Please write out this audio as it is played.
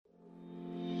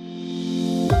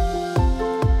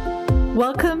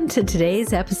Welcome to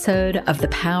today's episode of The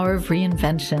Power of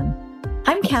Reinvention.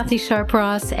 I'm Kathy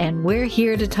Sharp-Ross, and we're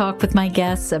here to talk with my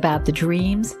guests about the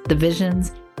dreams, the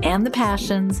visions, and the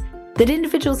passions that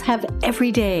individuals have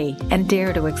every day and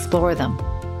dare to explore them.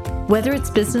 Whether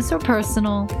it's business or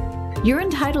personal, you're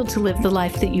entitled to live the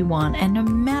life that you want, and no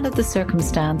matter the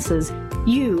circumstances,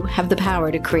 you have the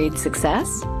power to create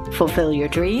success, fulfill your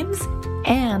dreams,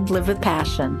 and live with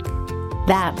passion.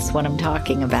 That's what I'm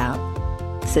talking about.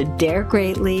 So dare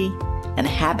greatly and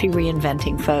happy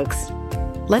reinventing, folks.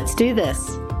 Let's do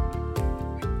this.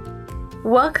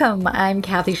 Welcome. I'm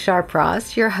Kathy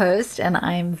Sharp-Ross, your host, and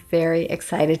I'm very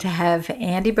excited to have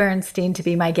Andy Bernstein to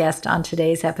be my guest on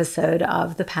today's episode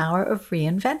of The Power of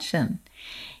Reinvention.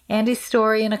 Andy's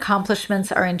story and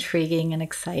accomplishments are intriguing and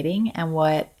exciting, and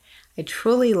what I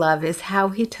truly love is how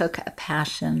he took a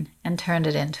passion and turned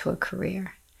it into a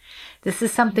career. This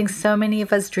is something so many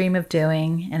of us dream of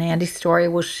doing, and Andy's story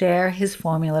will share his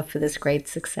formula for this great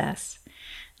success.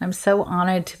 I'm so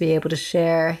honored to be able to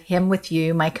share him with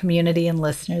you, my community and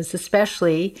listeners,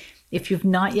 especially if you've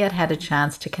not yet had a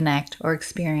chance to connect or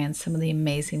experience some of the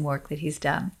amazing work that he's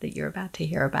done that you're about to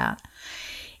hear about.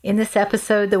 In this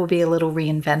episode, there will be a little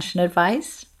reinvention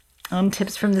advice and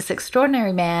tips from this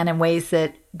extraordinary man in ways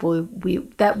that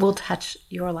will touch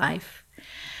your life.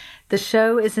 The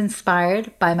show is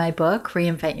inspired by my book,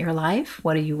 Reinvent Your Life,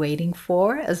 What Are You Waiting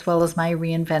For?, as well as my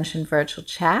Reinvention Virtual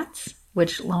Chats,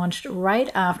 which launched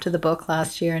right after the book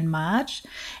last year in March,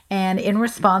 and in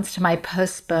response to my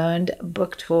postponed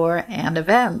book tour and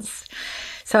events.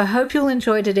 So I hope you'll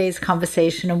enjoy today's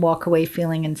conversation and walk away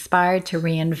feeling inspired to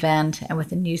reinvent and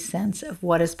with a new sense of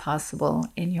what is possible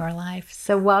in your life.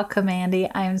 So welcome, Andy.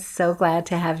 I am so glad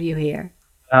to have you here.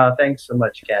 Thanks so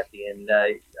much, Kathy. And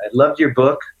I loved your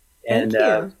book. Thank you.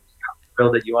 I'm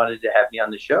thrilled that you wanted to have me on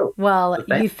the show. Well,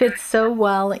 you fit so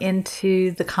well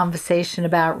into the conversation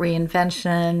about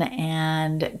reinvention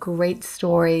and great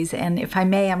stories. And if I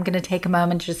may, I'm going to take a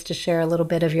moment just to share a little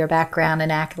bit of your background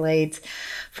and accolades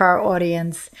for our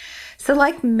audience. So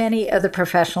like many other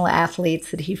professional athletes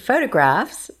that he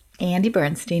photographs, Andy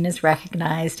Bernstein is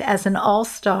recognized as an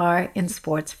all-star in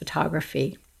sports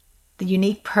photography. The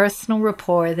unique personal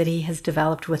rapport that he has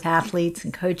developed with athletes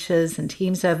and coaches and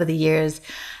teams over the years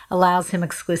allows him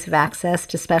exclusive access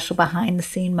to special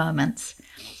behind-the-scene moments.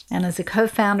 And as a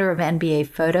co-founder of NBA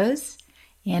Photos,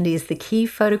 Andy is the key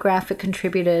photographic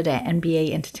contributor to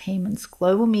NBA Entertainment's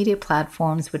global media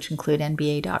platforms, which include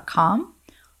NBA.com,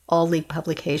 all league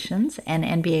publications, and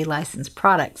NBA licensed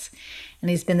products. And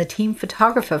he's been the team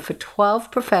photographer for 12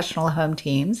 professional home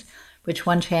teams, which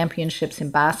won championships in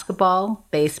basketball,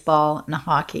 baseball, and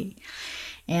hockey.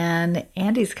 And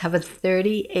Andy's covered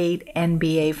 38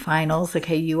 NBA finals.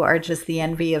 Okay, you are just the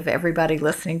envy of everybody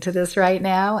listening to this right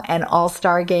now, and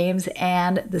all-star games,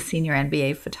 and the senior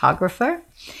NBA photographer.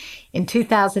 In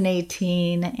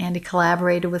 2018, Andy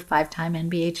collaborated with five-time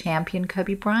NBA champion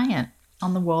Kobe Bryant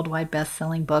on the worldwide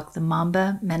best-selling book, The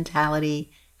Mamba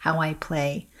Mentality, How I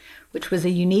Play, which was a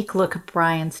unique look at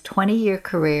Bryant's 20-year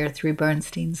career through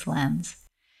Bernstein's lens.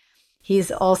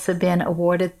 He's also been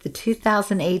awarded the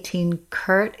 2018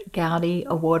 Kurt Gowdy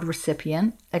Award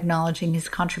recipient, acknowledging his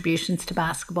contributions to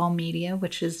basketball media,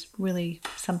 which is really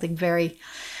something very,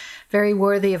 very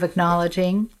worthy of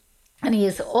acknowledging. And he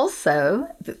is also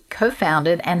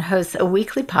co-founded and hosts a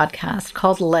weekly podcast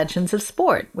called Legends of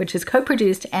Sport, which is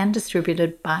co-produced and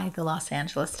distributed by the Los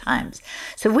Angeles Times.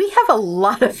 So we have a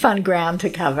lot of fun ground to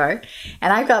cover,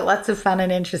 and I've got lots of fun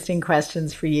and interesting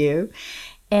questions for you.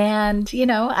 And,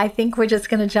 I think we're just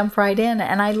going to jump right in.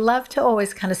 And I love to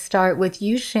always kind of start with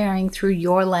you sharing through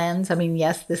your lens. I mean,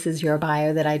 yes, this is your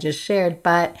bio that I just shared,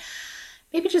 but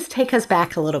maybe just take us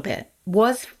back a little bit.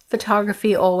 Was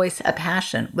photography always a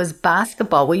passion?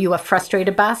 Were you a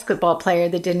frustrated basketball player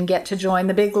that didn't get to join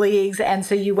the big leagues, and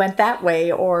so you went that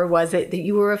way? Or was it that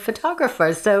you were a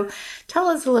photographer? So tell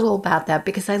us a little about that,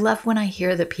 because I love when I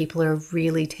hear that people are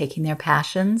really taking their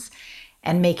passions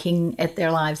and making it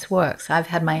their life's work. So I've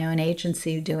had my own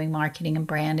agency doing marketing and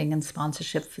branding and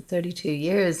sponsorship for 32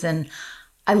 years, and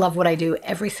I love what I do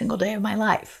every single day of my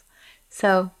life.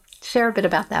 So share a bit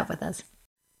about that with us.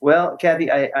 Well,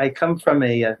 Kathy, I come from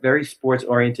a very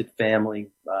sports-oriented family,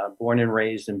 born and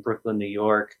raised in Brooklyn, New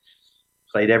York.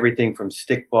 Played everything from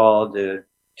stickball to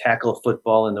tackle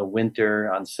football in the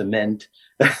winter on cement,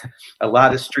 a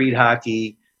lot of street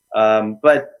hockey,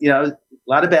 but, a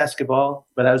lot of basketball.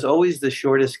 But I was always the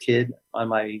shortest kid on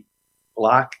my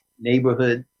block,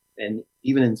 neighborhood, and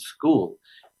even in school.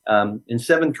 In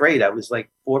seventh grade, I was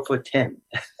like 4'10".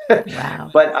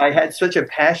 Wow. But I had such a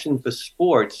passion for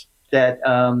sports that,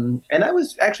 and I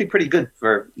was actually pretty good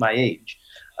for my age,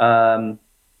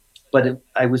 But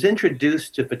I was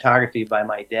introduced to photography by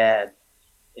my dad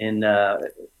in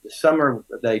the summer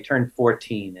that I turned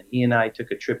 14, and he and I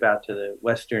took a trip out to the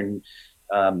Western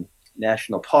um,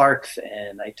 national parks,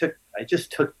 and I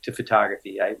just took to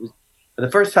photography. I was for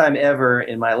the first time ever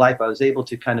in my life, I was able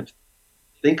to kind of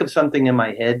think of something in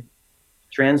my head,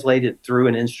 translate it through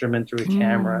an instrument, through a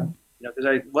camera, Mm, because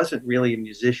I wasn't really a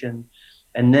musician,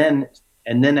 and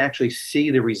then actually see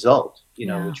the result,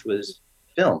 yeah. which was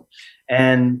film.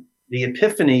 And the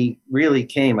epiphany really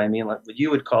came. I mean, like what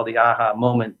you would call the aha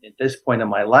moment at this point in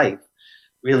my life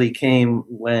really came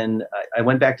when I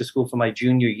went back to school for my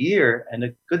junior year, and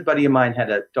a good buddy of mine had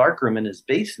a darkroom in his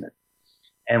basement,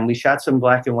 and we shot some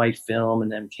black and white film,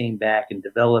 and then came back and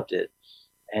developed it.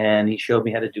 And he showed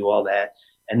me how to do all that,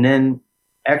 and then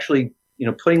actually,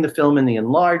 putting the film in the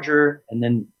enlarger, and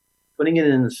then putting it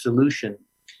in the solution,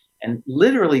 and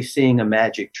literally seeing a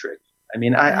magic trick. I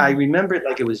mean, I Yeah. remember it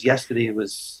like it was yesterday. It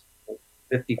was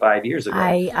 55 years ago.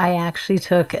 I actually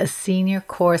took a senior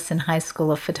course in high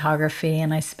school of photography,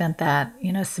 and I spent that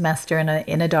semester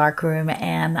in a dark room,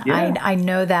 and Yeah. I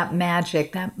know that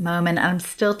magic, that moment. And I'm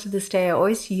still to this day, I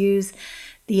always use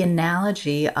the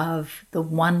analogy of the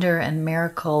wonder and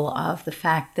miracle of the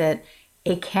fact that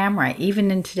a camera,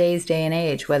 even in today's day and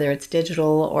age, whether it's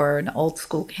digital or an old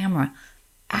school camera,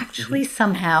 Hmm. actually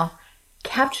somehow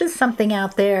captures something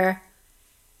out there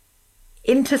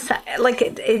into like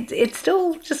it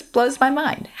still just blows my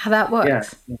mind how that Yeah.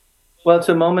 works. Well, it's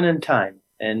a moment in time,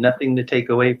 and nothing to take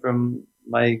away from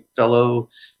my fellow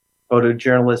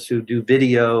photojournalists who do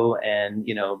video and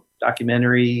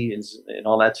documentary and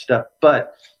all that stuff.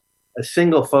 But a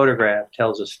single photograph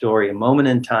tells a story. A moment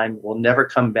in time will never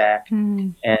come back, Hmm.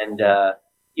 and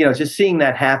just seeing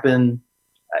that happen,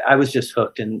 I was just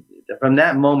hooked. And from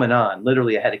that moment on,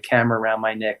 literally, I had a camera around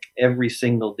my neck every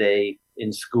single day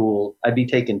in school. I'd be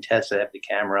taking tests. I'd have the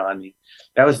camera on me.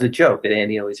 That was the joke that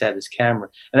Andy always had his camera.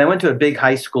 And I went to a big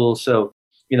high school, so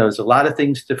there's a lot of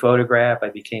things to photograph. I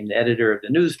became the editor of the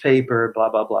newspaper, blah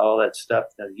blah blah, all that stuff,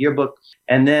 the yearbook.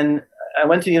 And then I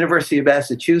went to the University of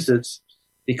Massachusetts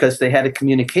because they had a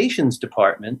communications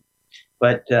department,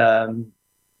 but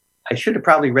I should have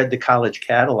probably read the college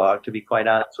catalog, to be quite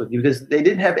honest with you, because they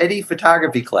didn't have any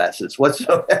photography classes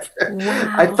whatsoever.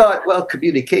 I Wow. thought, well,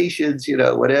 communications,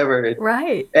 whatever,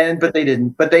 Right. but they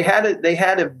didn't. But they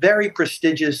had a very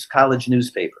prestigious college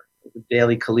newspaper. The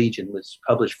Daily Collegian was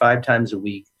published 5 times a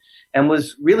week, and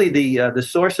was really the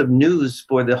source of news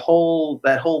for that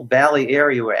whole valley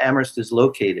area where Amherst is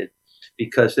located,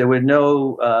 because there were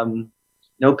no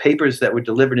papers that were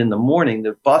delivered in the morning.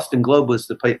 The Boston Globe was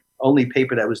the only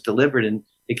paper that was delivered, and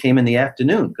it came in the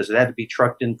afternoon because it had to be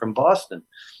trucked in from Boston.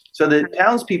 So the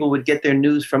townspeople would get their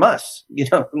news from us,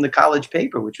 from the college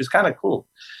paper, which was kind of cool.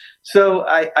 So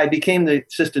I became the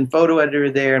assistant photo editor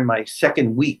there in my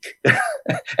second week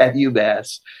at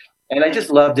UMass, and I just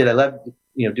loved it. I loved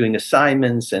doing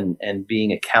assignments and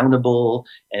being accountable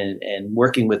and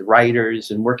working with writers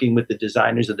and working with the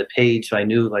designers of the page. So I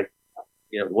knew, like,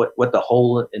 what the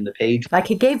hole in the page.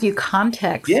 Like it gave you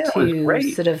context Yeah, it was to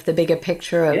great. sort of the bigger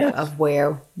picture Yes. of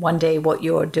where one day what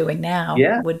you're doing now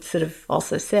Yeah. would sort of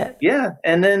also sit. Yeah.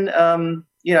 And then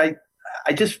I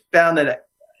just found that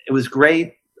it was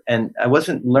great, and I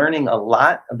wasn't learning a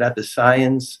lot about the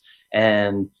science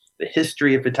and the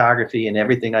history of photography and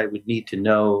everything I would need to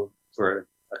know for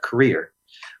a career.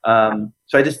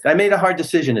 So I made a hard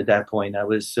decision at that point. I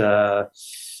was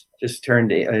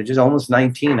just almost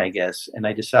 19, I guess, and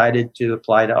I decided to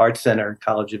apply to Art Center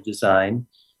College of Design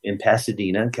in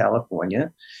Pasadena,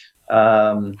 California.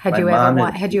 My mom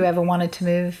had Had you ever wanted to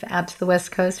move out to the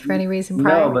West Coast for any reason no,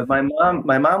 prior? but my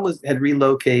mom had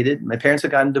relocated. My parents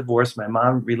had gotten divorced. My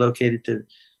mom relocated to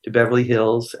Beverly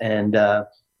Hills, and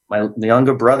my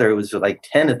younger brother, who was like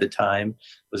 10 at the time,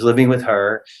 was living with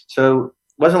her. So it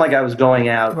wasn't like I was going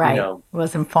out, Right. It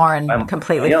wasn't on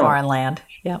completely my own. foreign land.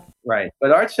 Yep. Right.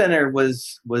 But Art Center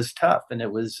was tough, and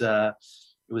it was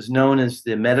known as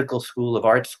the medical school of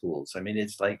art schools. I mean,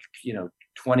 it's like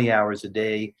 20 hours a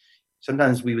day.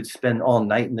 Sometimes we would spend all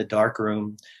night in the dark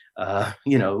room.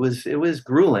 It was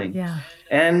grueling, Yeah.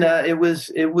 and it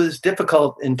was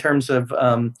difficult in terms of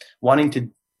wanting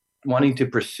to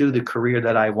pursue the career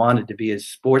that I wanted, to be a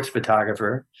sports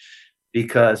photographer,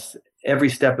 because every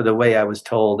step of the way I was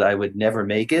told I would never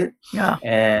make it, Yeah.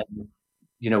 and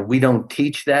we don't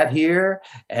teach that here.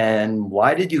 And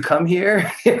why did you come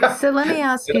here? So let me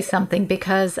ask you something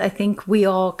because I think we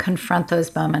all confront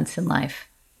those moments in life,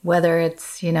 whether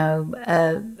it's,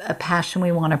 a passion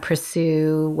we want to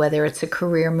pursue, whether it's a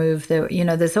career move that,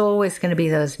 there's always going to be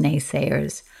those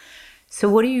naysayers. So,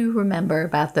 what do you remember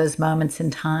about those moments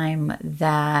in time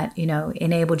that,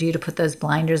 enabled you to put those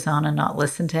blinders on and not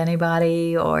listen to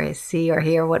anybody or see or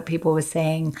hear what people were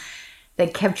saying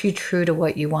that kept you true to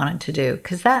what you wanted to do?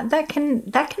 Because that can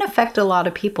affect a lot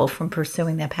of people from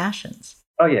pursuing their passions.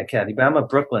 Oh yeah, Kathy, but I'm a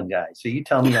Brooklyn guy. So you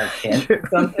tell me I can't True. do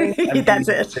something? I That's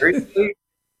mean, it. seriously,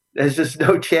 there's just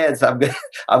no chance I'm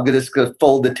gonna just go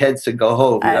fold the tents and go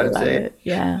home. You know I what I'm love saying? it.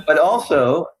 Yeah. But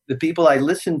also, the people I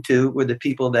listened to were the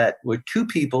people that were two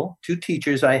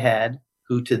teachers I had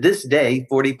who to this day,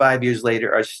 45 years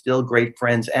later, are still great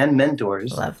friends and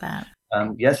mentors. Love that.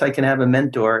 Yes, I can have a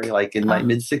mentor like in my Oh,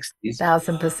 mid 60s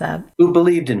 1000%. who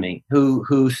believed in me,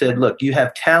 who said, "Look, you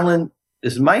have talent.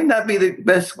 This might not be the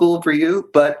best school for you,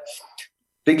 but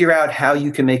figure out how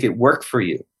you can make it work for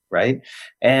you." Right.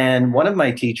 And one of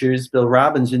my teachers, Bill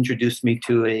Robbins, introduced me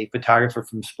to a photographer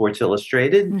from Sports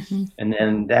Illustrated. Hmm. And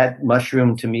then that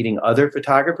mushroomed to meeting other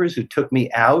photographers who took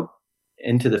me out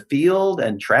into the field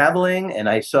and traveling. And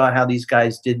I saw how these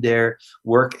guys did their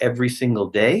work every single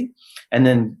day. And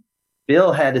then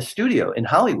Bill had a studio in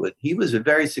Hollywood. He was a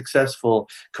very successful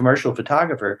commercial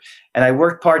photographer. And I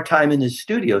worked part time in his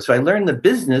studio. So I learned the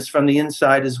business from the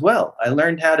inside as well. I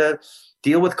learned how to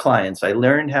deal with clients. I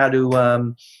learned how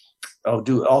to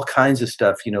do all kinds of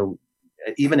stuff,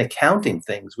 even accounting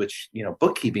things, which,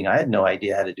 bookkeeping, I had no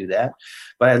idea how to do that.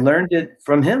 But I learned it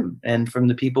from him and from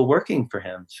the people working for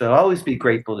him. So I'll always be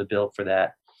grateful to Bill for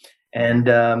that.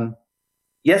 And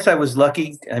yes, I was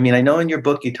lucky. I mean, I know in your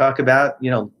book you talk about,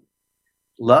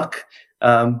 luck,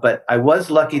 but I was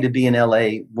lucky to be in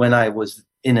LA when I was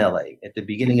in LA at the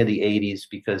beginning of the 80s,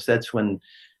 because that's when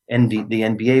the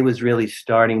NBA was really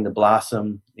starting to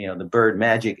blossom, the Bird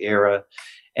Magic era.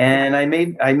 And I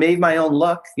made my own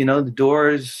luck. The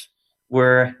doors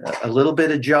were a little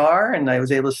bit ajar, and I was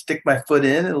able to stick my foot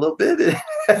in a little bit.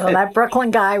 Well, that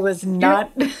Brooklyn guy was Yeah.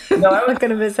 not No, I not was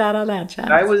going to miss out on that I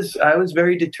chance. was I was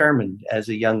very determined as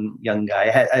a young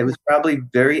guy. I was probably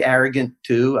very arrogant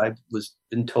too. I was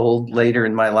been told later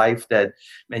in my life that,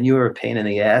 man, you were a pain in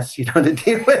the ass, to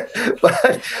deal with. But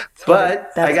That's what it.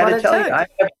 but I That's got what to it tell you,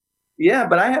 took.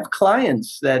 but I have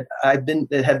clients that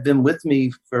have been with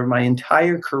me for my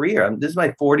entire career. This is my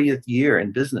 40th year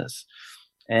in business,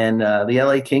 and the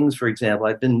LA Kings, for example,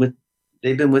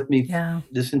 they've been with me Yeah.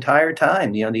 this entire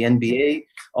time. The NBA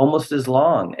almost as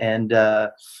long, and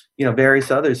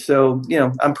various others. So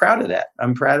I'm proud of that.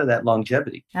 I'm proud of that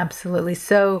longevity. Absolutely.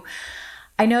 So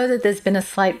I know that there's been a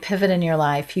slight pivot in your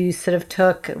life. You sort of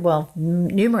took, well,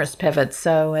 numerous pivots.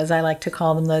 So as I like to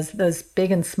call them, those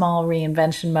big and small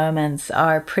reinvention moments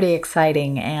are pretty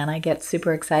exciting. And I get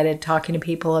super excited talking to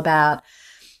people about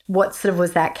what sort of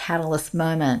was that catalyst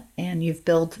moment. And you've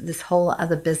built this whole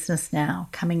other business now,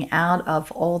 coming out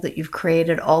of all that you've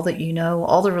created, all that you know,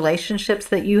 all the relationships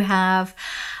that you have.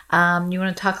 You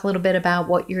want to talk a little bit about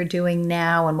what you're doing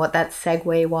now and what that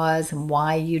segue was and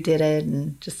why you did it,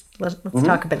 and just let's Mhm.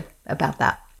 talk a bit about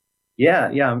that. Yeah,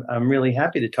 yeah, I'm really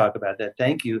happy to talk about that.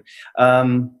 Thank you.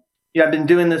 Yeah, I've been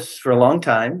doing this for a long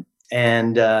time,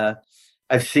 and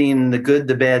I've seen the good,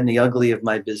 the bad, and the ugly of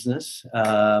my business.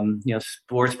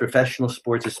 Professional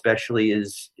sports especially,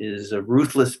 is a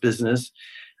ruthless business.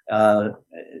 Uh,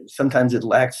 Sometimes it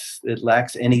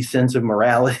lacks any sense of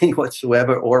morality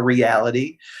whatsoever or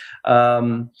reality.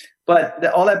 But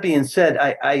all that being said,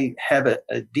 I have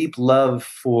a deep love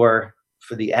for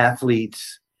the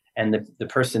athletes and the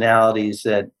personalities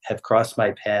that have crossed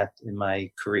my path in my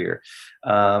career.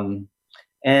 Um,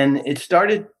 and it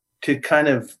started to kind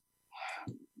of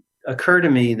occur to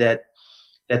me that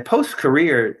post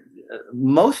career,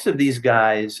 most of these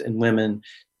guys and women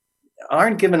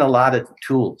aren't given a lot of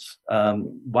tools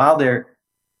while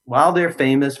they're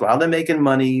famous, while they're making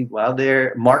money, while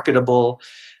they're marketable.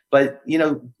 But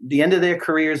the end of their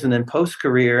careers and then post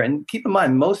career, and keep in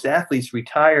mind, most athletes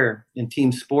retire in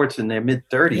team sports in their mid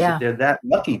 30s if Yeah. they're that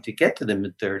lucky to get to the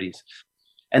mid 30s.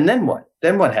 And then what?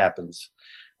 Then what happens?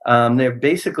 They're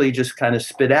basically just kind of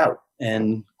spit out,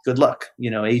 and good luck.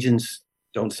 Agents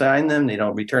don't sign them, they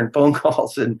don't return phone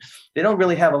calls, and they don't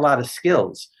really have a lot of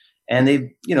skills. And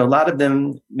a lot of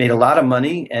them made a lot of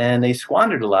money and they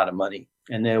squandered a lot of money.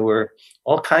 And there were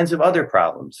all kinds of other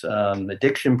problems,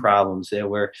 addiction problems. There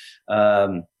were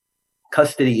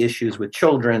custody issues with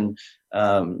children,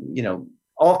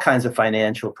 all kinds of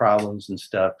financial problems and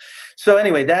stuff. So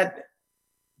anyway, that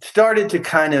started to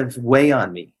kind of weigh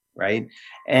on me, right?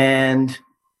 And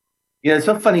it's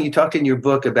so funny. You talk in your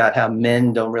book about how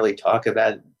men don't really talk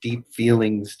about deep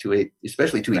feelings to it,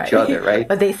 especially to each Right. other, right?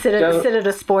 But they sit So, at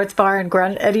a sports bar and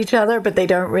grunt at each other, but they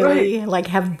don't right, really like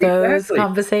have those exactly.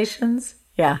 conversations.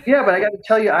 Yeah. Yeah, but I got to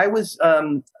tell you, I was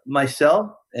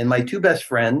myself and my two best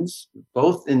friends,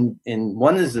 both in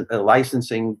one is a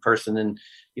licensing person in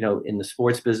in the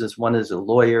sports business. One is a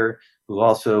lawyer who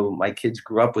also my kids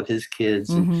grew up with his kids,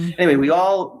 and Hmm. anyway, we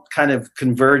all kind of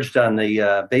converged on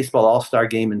the baseball All Star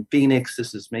game in Phoenix.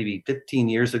 This is maybe 15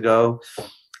 years ago,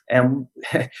 and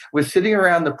we're sitting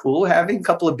around the pool having a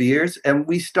couple of beers, and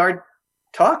we start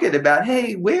talking about,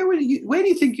 hey, where do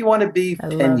you think you want to be I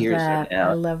 10 love years from that. I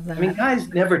now? love I mean, that. guys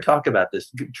never talk about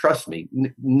this. Trust me,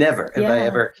 never have I Yeah.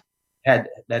 ever had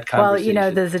that Well,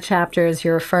 conversation. there's a chapter, as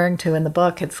you're referring to in the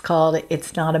book, it's called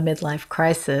It's Not a Midlife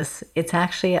Crisis. It's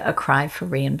actually a cry for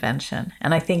reinvention.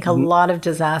 And I think a Hmm. lot of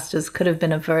disasters could have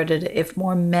been averted if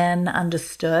more men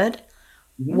understood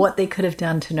Hmm. what they could have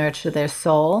done to nurture their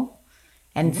soul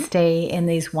and Hmm. stay in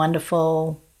these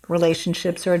wonderful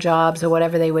relationships or jobs or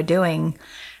whatever they were doing,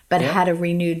 but Yeah, had a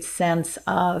renewed sense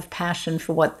of passion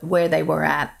for where they were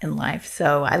at in life.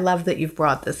 So I love that you've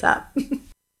brought this up.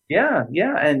 yeah,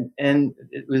 yeah, and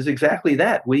it was exactly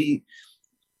that. We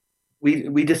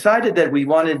decided that we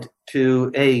wanted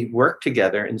to work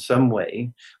together in some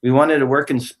way. We wanted to work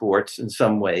in sports in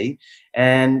some way,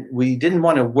 and we didn't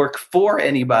want to work for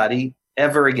anybody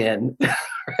ever again.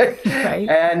 Right? Right?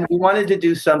 And we wanted to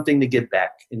do something to give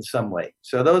back in some way.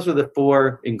 So those were the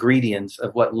four ingredients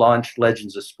of what launched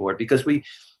Legends of Sport, because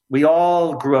we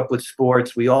all grew up with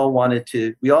sports. We all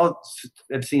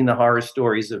have seen the horror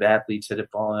stories of athletes that have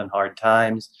fallen on hard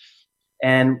times,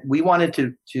 and we wanted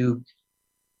to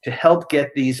help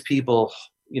get these people,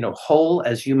 whole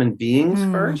as human beings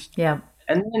Mm, first, yeah.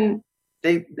 and then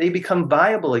they become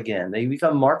viable again. They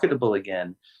become marketable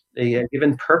again. They are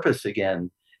given purpose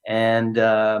again. And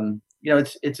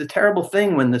it's a terrible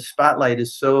thing when the spotlight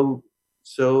is so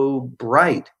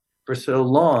bright for so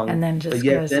long, And then but just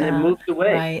yet goes then it out. moves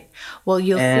away. Right. Well,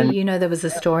 you'll see, And there was a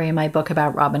story in my book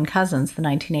about Robin Cousins, the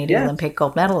 1980 yes, Olympic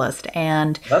gold medalist.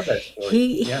 And love that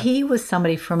story. Yeah. he was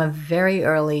somebody from a very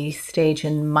early stage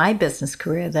in my business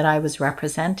career that I was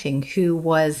representing who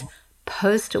was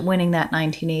post winning that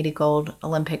 1980 gold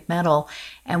Olympic medal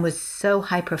and was so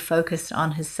hyper focused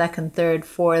on his second, third,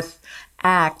 fourth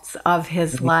acts of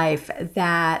his Mhm. life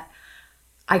that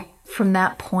I, from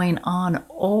that point on,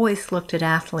 always looked at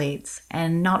athletes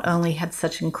and not only had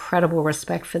such incredible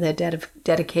respect for their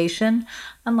dedication,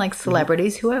 unlike Mhm.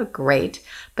 celebrities who are great,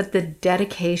 but the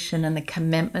dedication and the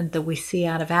commitment that we see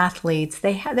out of athletes,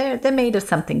 they're made of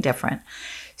something different.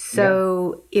 Yeah.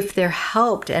 So if they're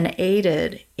helped and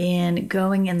aided in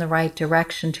going in the right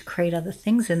direction to create other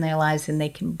things in their lives and they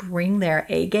can bring their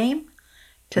A game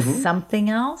to Hmm. something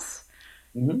else,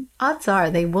 Hmm. odds are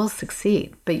they will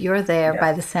succeed, but you're there Yeah.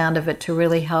 by the sound of it to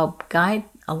really help guide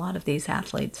a lot of these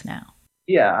athletes now.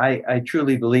 Yeah, I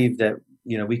truly believe that,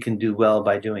 we can do well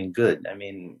by doing good. I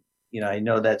mean, I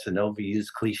know that's an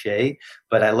overused cliche,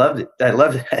 but I loved it. I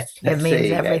love that, It that means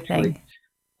saying, actually. everything.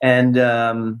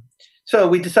 And so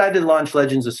we decided to launch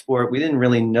Legends of Sport. We didn't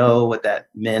really know what that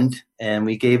meant, and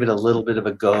we gave it a little bit of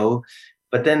a go.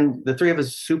 But then the three of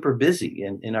us super busy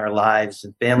in our lives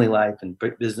and family life and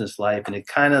business life, and it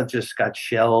kind of just got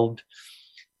shelved.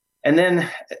 And then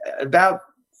about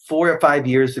 4 or 5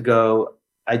 years ago,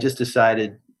 I just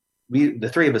decided the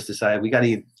three of us decided we got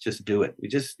to just do it.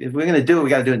 If we're going to do it, we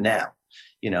got to do it now.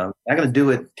 Not going to do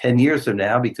it 10 years from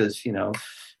now because,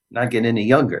 not getting any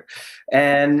younger.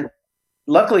 And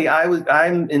luckily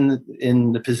I'm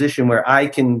in the position where I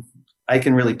can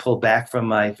really pull back from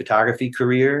my photography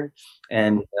career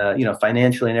and,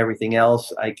 financially and everything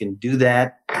else. I can do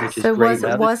that, which is So great. was My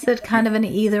it other was it kind of an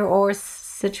either or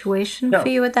situation for no,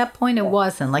 you at that point? It no,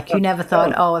 wasn't like no, you never thought,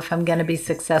 no. oh, if I'm going to be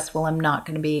successful, I'm not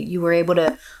going to be. You were able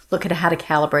to look at how to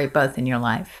calibrate both in your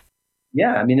life.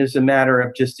 Yeah, I mean, it's a matter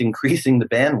of just increasing the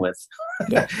bandwidth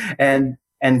Yeah. and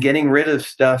getting rid of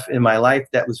stuff in my life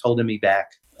that was holding me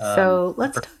back. So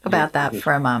let's talk about that Business.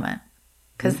 for a moment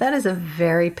because Mhm. that is a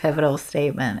very pivotal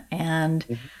statement. And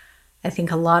Mhm. I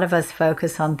think a lot of us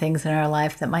focus on things in our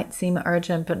life that might seem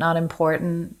urgent but not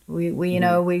important.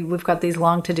 Mhm. We've got these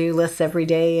long to-do lists every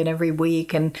day and every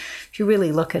week, and if you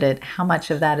really look at it, how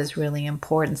much of that is really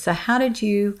important? So how did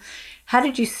you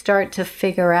start to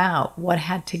figure out what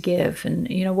had to give? And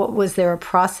what was there a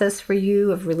process for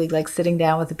you of really like sitting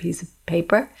down with a piece of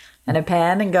paper and a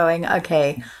pen and going,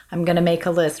 okay, I'm going to make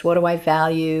a list. What do I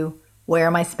value? Where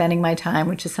am I spending my time?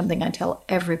 Which is something I tell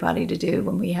everybody to do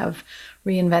when we have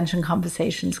reinvention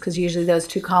conversations, because usually those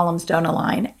two columns don't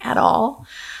align at all.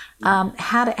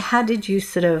 How did you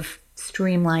sort of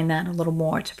streamline that a little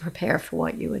more to prepare for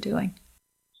what you were doing?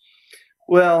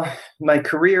 Well, my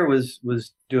career was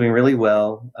doing really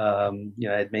well. I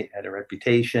had a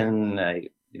reputation. I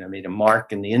made a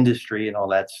mark in the industry and all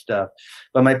that stuff.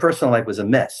 But my personal life was a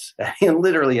mess.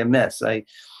 Literally a mess.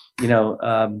 You know,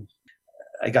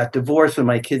 I got divorced when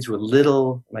my kids were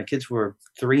little. My kids were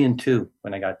 3 and 2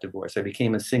 when I got divorced. I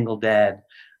became a single dad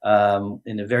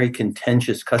in a very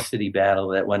contentious custody battle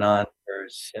that went on for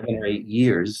 7 or 8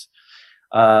 years.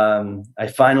 I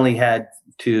finally had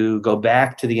to go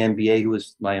back to the NBA, who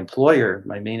was my employer,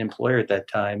 my main employer at that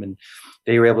time, and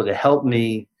they were able to help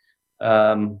me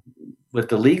with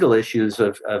the legal issues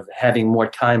of having more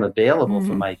time available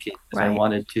for my kids. I Right.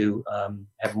 wanted to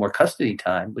have more custody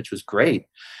time, which was great.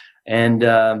 And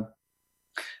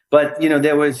but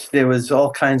there was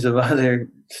all kinds of other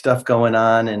stuff going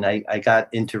on, and I got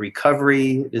into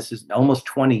recovery. This is almost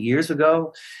 20 years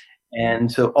ago,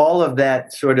 and so all of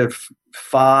that sort of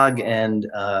fog and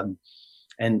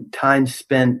time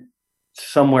spent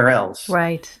somewhere else,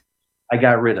 Right. I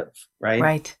got rid of, right?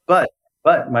 Right.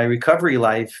 But my recovery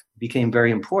life became very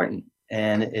important,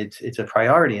 and it's a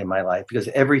priority in my life because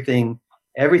everything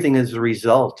is a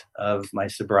result of my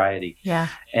sobriety. Yeah.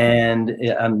 And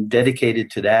I'm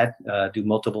dedicated to that. Do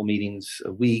multiple meetings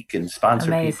a week and sponsor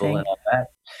people Amazing. and all that.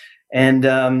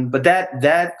 And but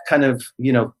that kind of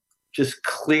just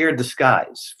cleared the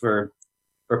skies for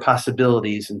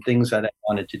possibilities and things that I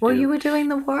wanted to Well, do. you were doing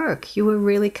the work. You were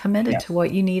really committed Yeah. to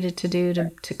what you needed to do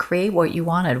to create what you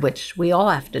wanted, which we all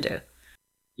have to do.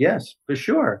 Yes, for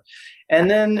sure.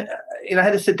 And then I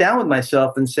had to sit down with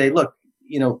myself and say, look,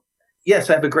 yes,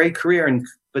 I have a great career,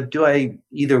 but do I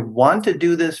either want to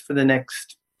do this for the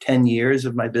next 10 years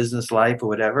of my business life or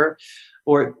whatever,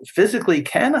 or physically,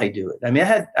 can I do it? I mean,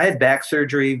 I had back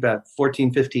surgery about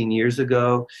 14, 15 years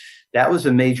ago. That was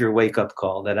a major wake-up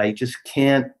call that I just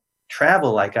can't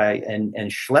travel like and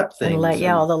schlep And things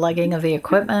all and the lugging of the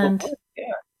equipment.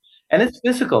 yeah. And it's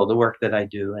physical, the work that I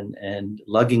do and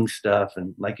lugging stuff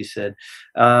and like you said.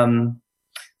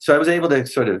 So I was able to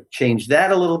sort of change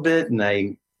that a little bit, and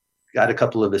I got a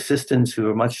couple of assistants who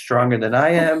are much stronger than I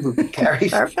am, who could carry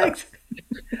stuff. Perfect.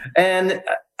 And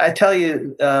I tell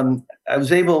you, I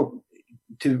was able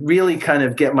to really kind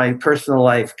of get my personal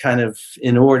life kind of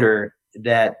in order.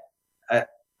 That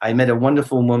I met a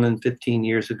wonderful woman 15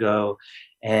 years ago,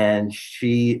 and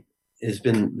she has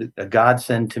been a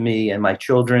godsend to me and my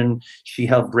children. She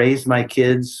helped raise my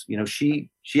kids. She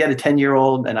had a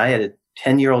 10-year-old, and I had a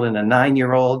 10-year-old and a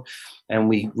 9-year-old, and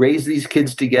we raised these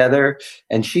kids together.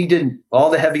 And she did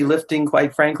all the heavy lifting,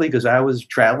 quite frankly, because I was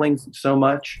traveling so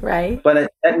much. Right.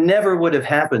 But that never would have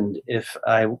happened if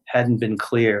I hadn't been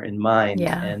clear in mind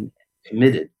and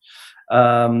committed.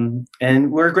 And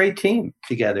we're a great team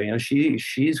together.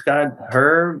 She's got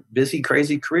her busy,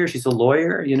 crazy career. She's a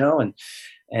lawyer,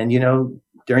 and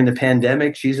during the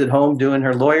pandemic, she's at home doing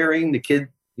her lawyering. The kid,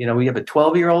 we have a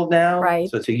 12-year-old now, Right.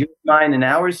 so it's a you, mine, and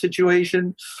ours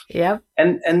situation. Yep.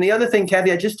 And the other thing,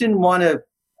 Kathy, I just didn't want to.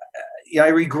 I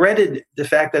regretted the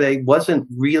fact that I wasn't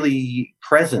really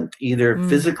present, either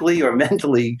physically or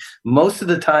mentally. Most of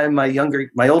the time, my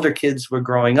older kids were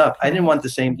growing up. I didn't want the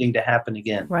same thing to happen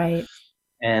again. Right.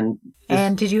 And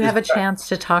did you have a chance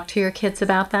to talk to your kids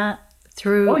about that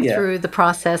through the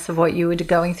process of what you were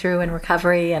going through in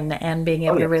recovery and being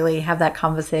able to really have that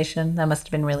conversation? That must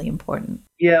have been really important.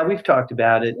 Yeah, we've talked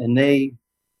about it, and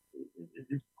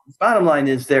bottom line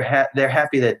is they're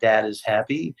happy that Dad is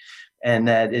happy, and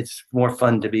that it's more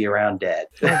fun to be around Dad.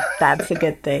 That's a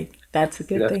good thing. That's a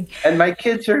good thing. And my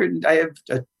kids I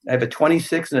have a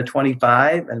 26 and a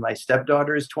 25, and my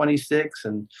stepdaughter is 26,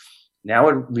 and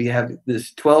now we have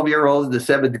this 12-year-old in the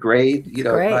 7th grade,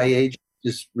 at my age,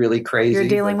 just really crazy. You're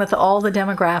dealing with all the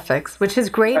demographics, which is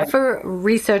great for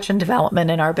research and development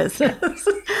in our business.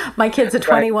 My kids are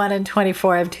 21 and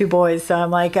 24. I have 2 boys. So I'm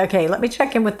like, okay, let me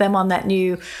check in with them on that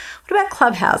new. What about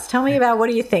Clubhouse? Tell me about, what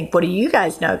do you think? What do you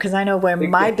guys know? Because I know where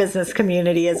my business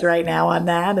community is right now on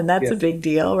that, and that's a big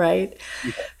deal, right?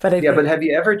 Yeah. But but have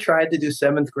you ever tried to do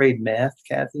 7th grade math,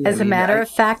 Kathy? As a matter of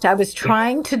fact, I was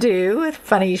trying to do,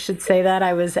 funny you should say that,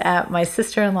 I was at my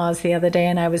sister-in-law's the other day,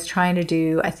 and I was trying to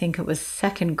do, I think it was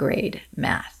 2nd grade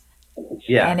math.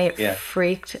 Yeah. And it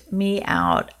freaked me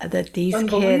out that these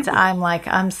kids, I'm like,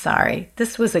 I'm sorry,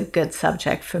 this was a good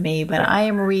subject for me, but I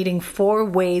am reading 4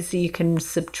 ways that you can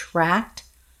subtract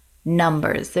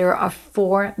numbers. There are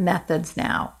 4 methods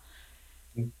now.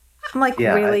 I'm like,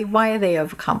 really? Why are they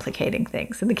overcomplicating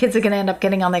things? And the kids are going to end up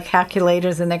getting on their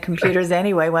calculators and their computers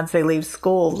anyway once they leave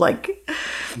school. Like,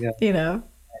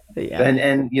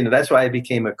 And that's why I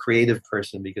became a creative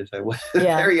person, because I was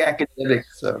very academic.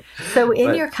 So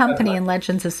in your company in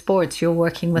Legends of Sports, you're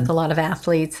working with a lot of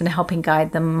athletes and helping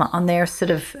guide them on their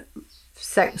sort of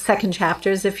second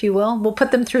chapters, if you will. We'll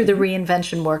put them through the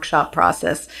reinvention workshop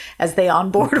process as they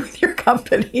onboard with your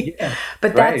company. Yeah,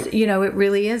 But that's, right. it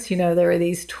really is, there are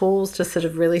these tools to sort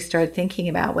of really start thinking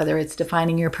about whether it's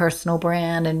defining your personal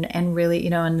brand and really,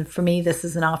 and for me, this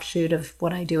is an offshoot of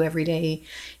what I do every day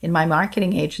in my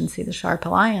marketing agency, the Sharp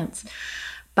Alliance.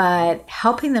 But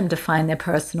helping them define their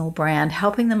personal brand,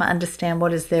 helping them understand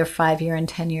what is their 5-year and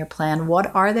 10-year plan, what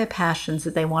are their passions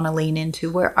that they want to lean into,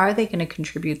 where are they going to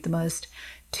contribute the most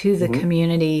to the Hmm.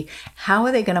 community, how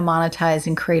are they going to monetize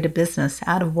and create a business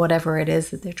out of whatever it is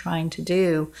that they're trying to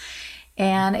do.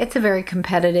 And it's a very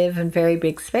competitive and very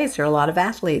big space. There are a lot of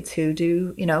athletes who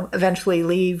do, eventually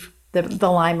leave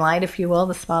the limelight, if you will,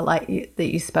 the spotlight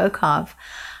that you spoke of.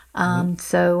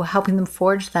 So helping them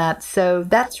forge that. So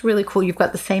that's really cool. You've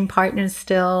got the same partners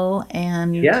still,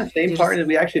 and Yeah, same you just partner.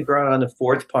 We actually brought on a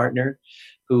fourth partner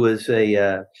who was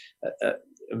a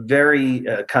very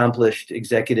accomplished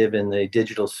executive in the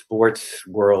digital sports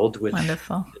world, which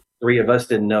wonderful. three of us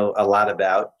didn't know a lot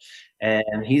about.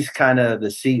 And he's kind of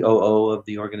the COO of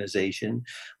the organization.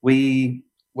 We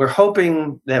were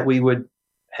hoping that we would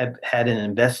have had an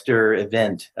investor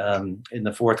event in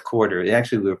the fourth quarter.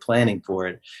 Actually, we were planning for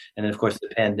it. And then, of course, the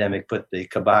pandemic put the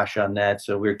kibosh on that.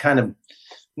 So we're kind of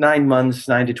 9 months,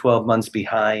 9 to 12 months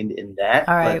behind in that.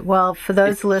 All But right. Well, for it,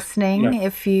 those you know, listening,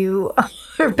 if you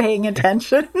are paying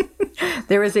attention,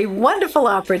 there is a wonderful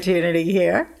opportunity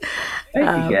here.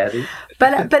 thank you, Kathy.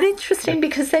 But interesting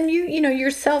because then you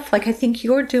yourself, like I think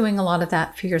you're doing a lot of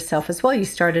that for yourself as well. You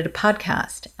started a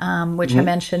podcast, which I Mhm. Yeah.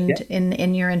 mentioned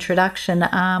in your introduction.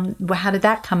 How did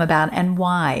that come about, and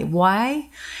why? Why?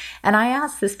 And I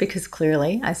asked this because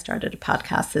clearly I started a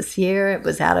podcast this year. It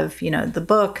was out of the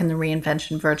book and the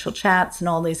reinvention virtual chats and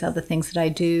all these other things that I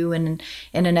do, and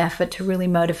in an effort to really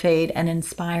motivate and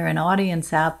inspire an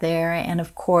audience out there. And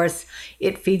of course,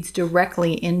 it feeds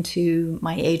directly into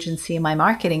my agency and my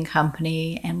marketing company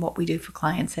and what we do for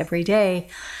clients every day.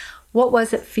 What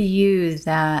was it for you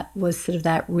that was sort of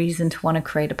that reason to want to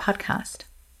create a podcast?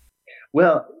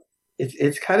 Well,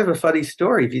 it's kind of a funny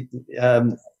story.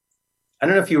 I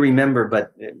don't know if you remember,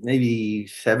 but maybe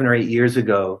 7 or 8 years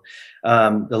ago,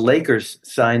 the Lakers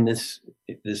signed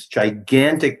this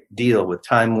gigantic deal with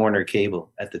Time Warner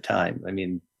Cable at the time. I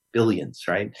mean, billions,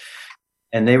 right?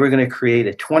 And they were going to create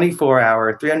a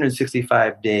 24-hour,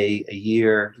 365-day a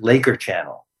year Laker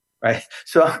channel, right?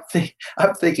 So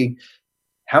I'm thinking,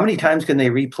 how many times can they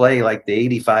replay like the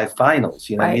 '85 finals?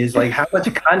 You know what I mean? Right. It's like, how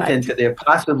much content Right. could there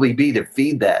possibly be to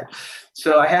feed that?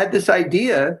 So I had this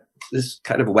idea, this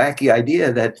kind of wacky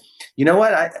idea that, you know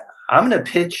what, I'm going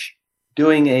to pitch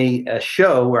doing a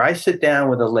show where I sit down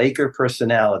with a Laker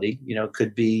personality,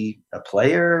 could be a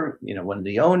player, one of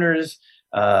the owners,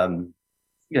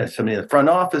 somebody in the front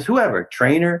office, whoever,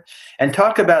 trainer, and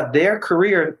talk about their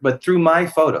career, but through my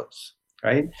photos,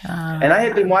 right? And I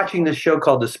had been watching this show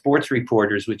called The Sports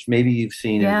Reporters, which maybe you've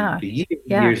seen it Yeah. for years and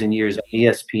Yeah. years and years on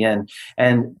ESPN.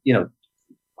 And,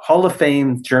 Hall of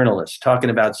Fame journalists talking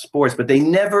about sports, but they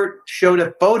never showed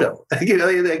a photo.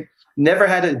 They never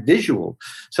had a visual.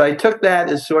 So I took that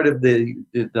as sort of the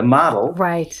model,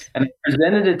 Right. and I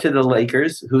presented it to the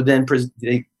Lakers, who then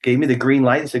they gave me the green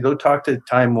light and said, "Go talk to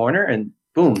Time Warner," and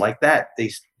boom, like that,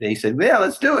 they said, "Yeah,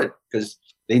 let's do it," because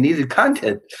they needed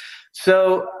content.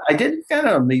 So I did, I don't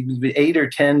know, maybe 8 or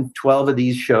 10, 12 of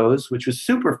these shows, which was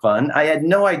super fun. I had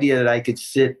no idea that I could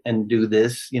sit and do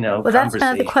this, Well, that's another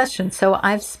conversation. question. So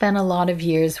I've spent a lot of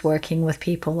years working with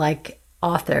people like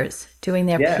authors doing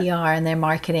their Yeah. PR and their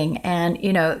marketing. And,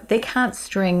 they can't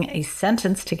string a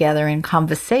sentence together in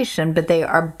conversation, but they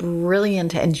are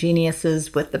brilliant and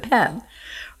geniuses with the pen.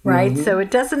 Right. So Hmm.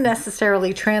 it doesn't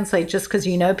necessarily translate just because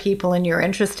you know people and you're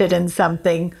interested in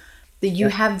something that you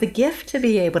Yeah. have the gift to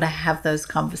be able to have those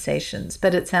conversations.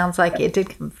 But it sounds like it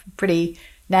did come pretty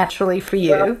naturally for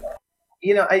Well,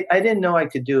 you. I didn't know I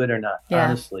could do it or not, Yeah.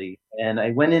 honestly. And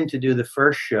I went in to do the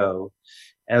first show,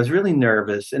 and I was really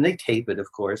nervous. And they tape it,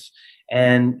 of course.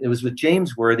 And it was with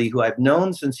James Worthy, who I've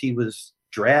known since he was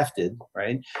drafted,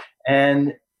 right?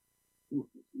 And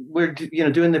we're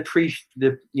doing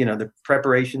the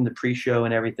preparation, the pre-show,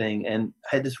 and everything. And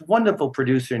I had this wonderful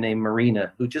producer named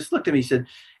Marina who just looked at me and said,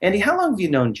 "Andy, how long have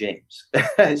you known James?"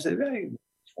 I said, "Hey,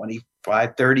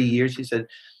 25, 30 years." He said,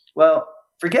 "Well,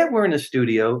 forget we're in a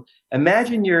studio.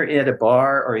 Imagine you're at a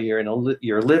bar or you're in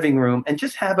your living room and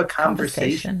just have a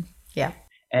conversation." Conversation. Yeah.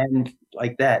 And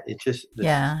like that, it just this,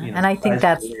 Yeah, and I think sky's the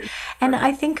that's, limit. and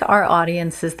I think our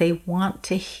audiences, they want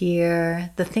to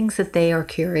hear the things that they are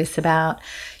curious about.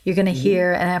 You're going to Mhm.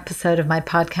 hear an episode of my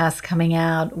podcast coming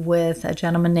out with a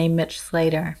gentleman named Mitch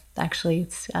Slater. Actually,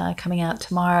 it's coming out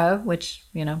tomorrow, which,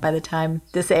 by the time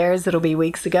this airs, it'll be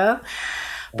weeks ago.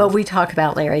 But we talk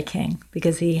about Larry King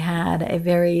because he had a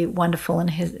very wonderful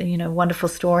wonderful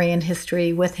story and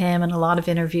history with him, and a lot of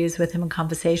interviews with him and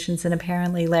conversations. And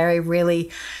apparently, Larry really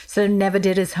sort of never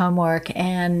did his homework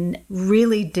and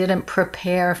really didn't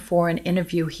prepare for an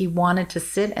interview. He wanted to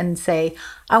sit and say,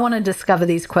 "I want to discover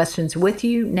these questions with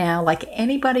you now, like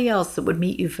anybody else that would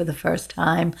meet you for the first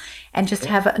time, and just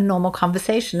have a normal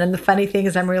conversation." And the funny thing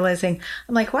is, I'm realizing,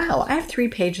 I'm like, wow, I have 3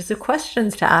 pages of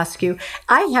questions to ask you.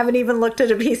 I haven't even looked at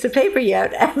a piece of paper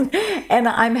yet. And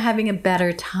I'm having a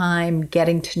better time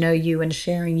getting to know you and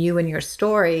sharing you and your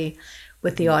story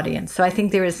with the audience. So I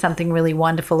think there is something really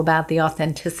wonderful about the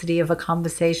authenticity of a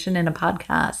conversation in a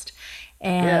podcast. Yeah.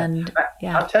 And I'll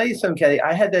yeah, tell you something, Kelly.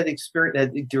 I had that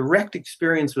experience, that direct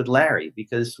experience with Larry,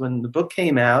 because when the book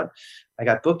came out, I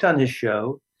got booked on his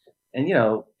show, and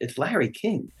it's Larry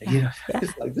King. yeah.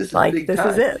 It's like, this is Like, big this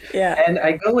is time. it. Yeah. And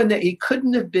I go in there. He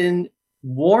couldn't have been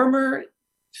warmer,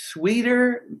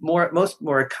 sweeter, more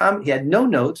calm. He had no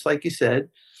notes, like you said,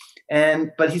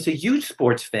 but he's a huge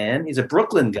sports fan. He's a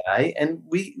Brooklyn guy, and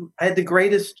I had the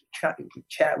greatest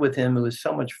chat with him. It was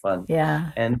so much fun,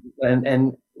 Yeah. and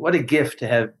what a gift to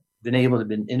have been able to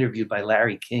been interviewed by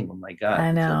Larry King. Oh my God, I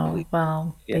it's know. unbelievable.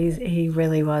 Well, Yeah, he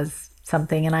really was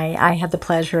something. And I had the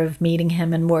pleasure of meeting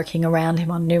him and working around him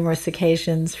on numerous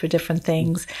occasions for different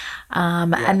things. yeah.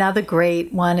 Another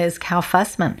great one is Cal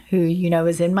Fussman, who,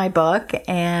 is in my book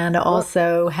and Well,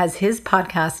 also has his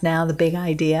podcast now, The Big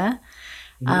Idea,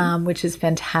 mhm, which is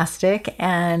fantastic.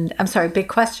 And I'm sorry, Big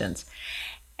Questions.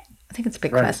 I think it's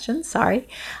Big right. Questions, sorry.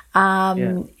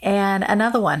 Yeah. And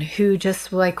another one who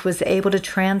just like was able to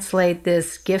translate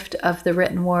this gift of the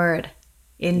written word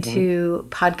Hmm. into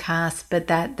podcasts, but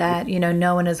that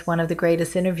known as one of the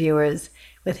greatest interviewers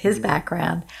with his Hmm.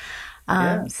 background.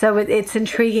 Yeah. So it's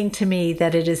intriguing to me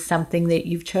that it is something that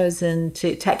you've chosen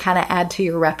to kind of add to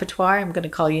your repertoire. I'm going to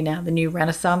call you now the new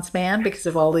Renaissance man because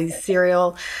of all these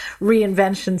serial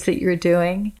reinventions that you're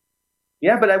doing.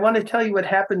 Yeah, but I want to tell you what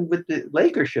happened with the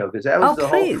Laker show, because that was Oh, the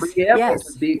whole please. preamble to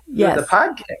Yes. the Yes.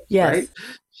 podcast, right? Yes.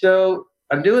 So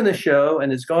I'm doing the show,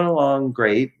 and it's going along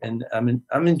great, and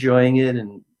I'm enjoying it,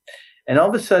 and all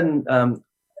of a sudden,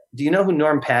 do you know who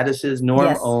Norm Pattis is? Norm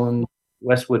Yes. owned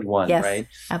Westwood One, Yes. right?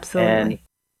 And Absolutely.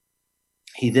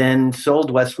 he then sold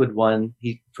Westwood One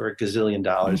for a gazillion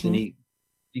dollars, and Hmm. he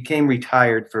became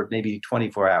retired for maybe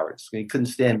 24 hours. He couldn't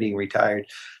stand being retired.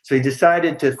 So he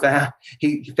decided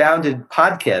he founded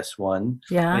Podcast One,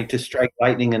 Yeah. like to strike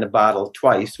lightning in a bottle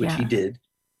twice, which he Yeah. did.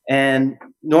 And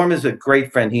Norm is a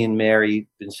great friend. He and Mary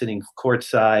been sitting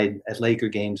courtside at Laker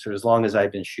games for as long as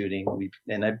I've been shooting.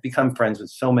 And I've become friends with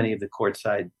so many of the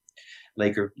courtside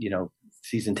Laker,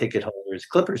 season ticket holders,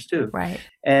 Clippers too. Right.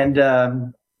 And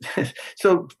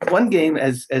so one game,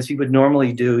 as he would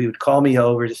normally do, he would call me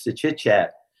over just to chit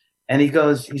chat. And he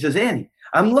says, "Andy,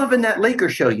 I'm loving that Laker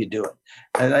show you're doing."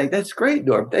 And "That's great,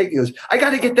 Norm. Thank you." He goes, "I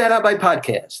got to get that on my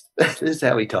podcast." This is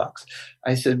how he talks.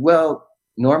 I said, "Well,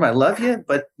 Norm, I love you,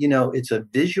 but it's a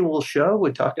visual show.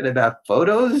 We're talking about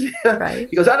photos." Right.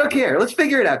 He goes, "I don't care. Let's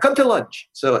figure it out. Come to lunch."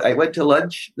 So I went to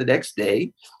lunch the next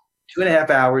day. 2.5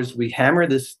 hours. We hammer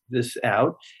this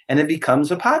out, and it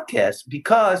becomes a podcast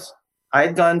because I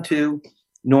had gone to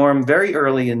Norm very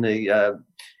early in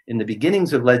the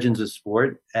beginnings of Legends of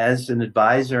Sport as an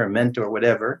advisor, a mentor,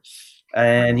 whatever.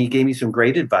 And he gave me some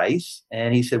great advice.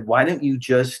 And he said, "Why don't you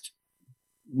just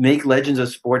make Legends of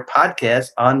Sport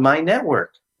podcast on my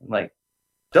network?" I'm like,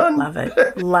 "Done." Love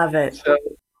it. Love it. So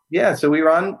yeah, so we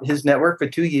were on his network for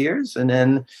 2 years, and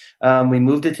then we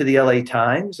moved it to the LA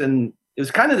Times, and it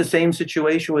was kind of the same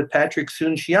situation with Patrick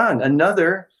Soon-Shiong,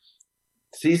 another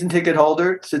season ticket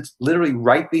holder, sits literally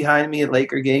right behind me at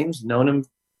Laker games, known him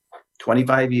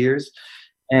 25 years.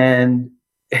 And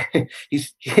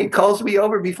he calls me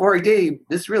over before a game.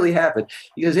 This really happened.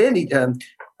 He goes, "Andy, are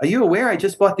you aware I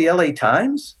just bought the LA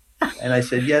Times?" And I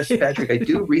said, "Yes, Patrick, I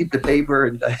do read the paper."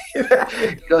 And he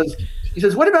Right. goes, he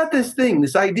says, "What about this thing,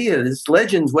 this idea, this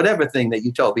Legends, whatever thing that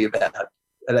you told me about?"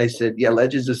 And I said, "Yeah,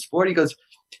 Legends of Sport." He goes,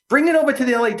 "Bring it over to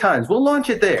the LA Times. We'll launch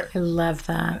it there." I love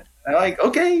that. I'm like,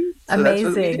 "Okay." So that's what we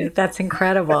Amazing. did. That's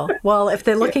incredible. Well, if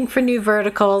they're Yeah, looking for new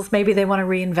verticals, maybe they want a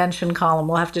reinvention column.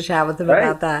 We'll have to chat with them right.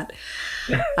 about that.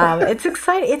 It's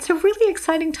exciting. It's a really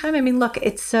exciting time. I mean, look,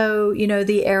 it's so,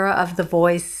 the era of the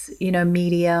voice,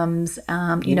 mediums,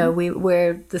 Mhm.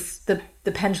 where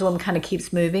the pendulum kind of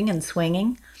keeps moving and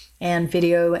swinging. and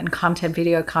video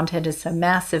content is so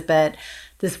massive, but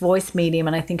this voice medium,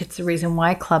 and I think it's the reason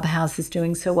why Clubhouse is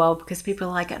doing so well, because people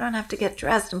are like, I don't have to get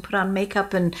dressed and put on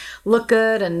makeup and look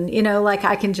good, and like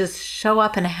I can just show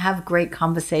up and have great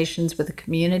conversations with the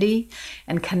community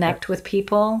and connect with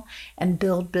people and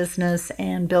build business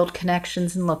and build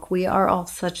connections. And look, we are all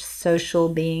such social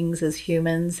beings as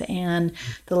humans, and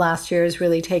the last year has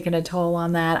really taken a toll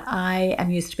on that. I am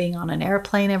used to being on an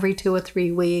airplane every 2 or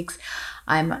 3 weeks.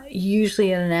 I'm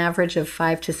usually at an average of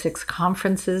 5 to 6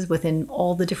 conferences within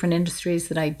all the different industries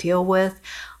that I deal with.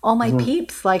 All my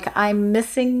peeps, like I'm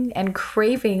missing and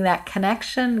craving that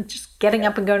connection, just getting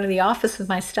up and going to the office with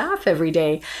my staff every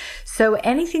day. So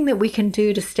anything that we can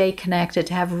do to stay connected,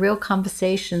 to have real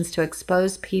conversations, to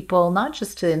expose people, not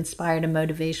just to inspired and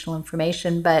motivational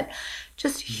information, but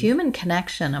just human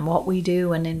connection and what we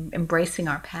do and embracing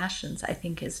our passions, I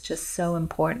think is just so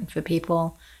important for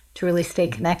people to really stay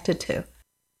connected to.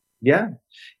 Yeah.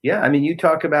 Yeah. I mean, you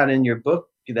talk about in your book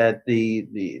that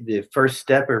the first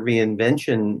step of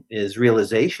reinvention is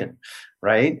realization,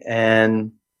 right?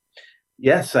 And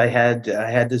yes, I had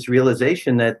this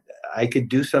realization that I could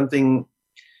do something,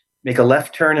 make a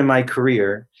left turn in my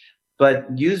career, but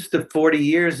use the 40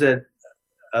 years of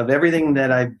everything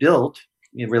that I built,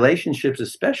 in relationships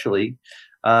especially,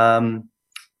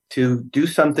 to do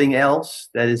something else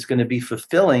that is going to be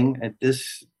fulfilling at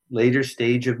this later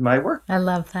stage of my work. I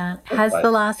love that. Has the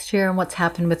last year and what's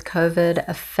happened with COVID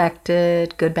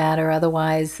affected, good, bad, or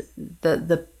otherwise,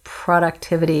 the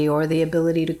productivity or the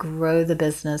ability to grow the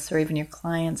business or even your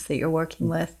clients that you're working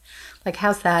with? Like,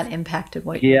 how's that impacted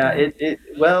what you're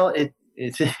doing?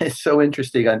 It's so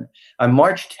interesting. On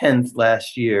March 10th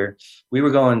last year, we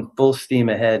were going full steam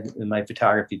ahead in my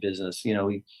photography business.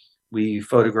 We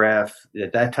photograph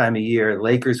at that time of year,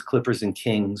 Lakers, Clippers, and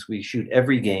Kings. We shoot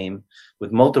every game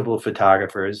with multiple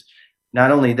photographers. Not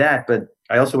only that, but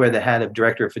I also wear the hat of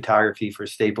director of photography for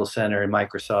Staples Center and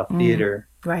Microsoft Theater,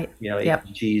 Right. Yep.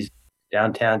 APG's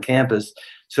downtown campus.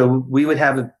 So we would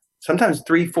have sometimes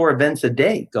 3-4 events a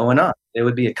day going on. There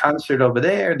would be a concert over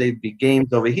there. There'd be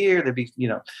games over here. There'd be,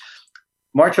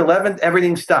 March 11th,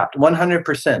 everything stopped,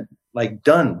 100%, like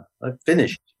done,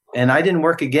 finished. And I didn't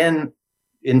work again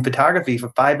in photography for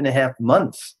 5.5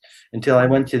 months until I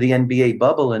went to the NBA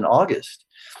bubble in August.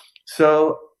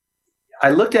 So I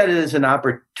looked at it as an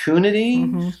opportunity.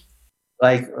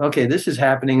 Like, okay, this is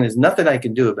happening. There's nothing I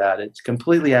can do about it. It's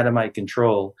completely out of my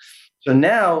control. So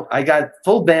now I got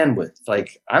full bandwidth.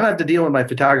 Like, I don't have to deal with my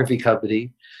photography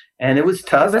company. And it was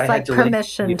tough. It was like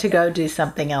permission to go do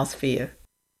something else for you.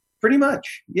 Pretty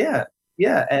much. Yeah.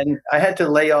 Yeah. And I had to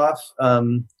lay off,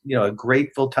 a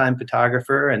great full-time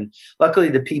photographer. And luckily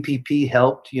the PPP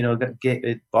helped,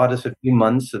 it bought us a few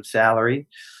months of salary.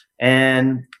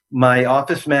 And my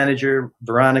office manager,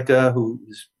 Veronica, who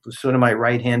was sort of my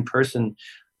right-hand person,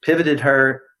 pivoted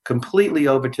her completely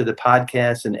over to the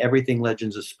podcast and everything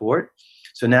Legends of Sport.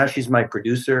 So now she's my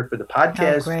producer for the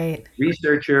podcast,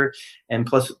 researcher, and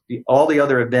plus all the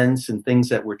other events and things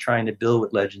that we're trying to build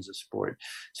with Legends of Sport.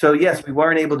 So yes, we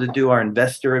weren't able to do our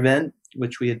investor event,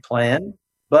 which we had planned,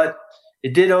 but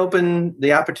it did open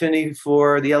the opportunity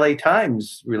for the LA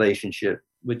Times relationship,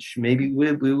 which maybe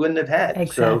we wouldn't have had.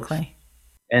 Exactly.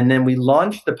 And then we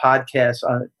launched the podcast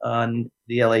on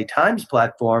the LA Times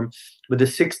platform with a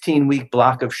 16-week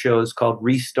block of shows called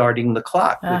Restarting the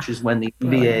Clock, which is when the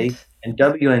NBA and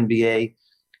WNBA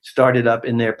started up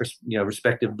in their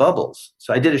respective bubbles.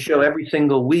 So I did a show every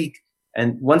single week.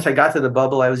 And once I got to the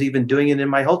bubble, I was even doing it in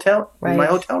my hotel room.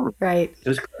 Right. It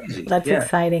was crazy. That's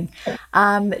exciting.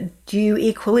 Do you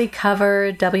equally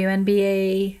cover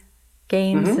WNBA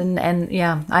games? And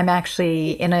yeah, I'm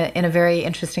actually in a very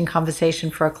interesting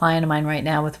conversation for a client of mine right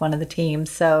now with one of the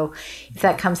teams. So if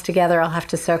that comes together, I'll have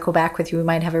to circle back with you. We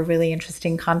might have a really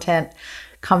interesting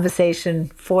conversation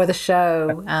for the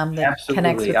show that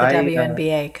connects with the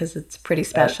WNBA, because it's pretty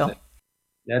special.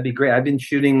 That'd be great. I've been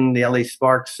shooting the LA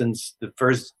Sparks since the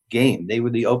first game. They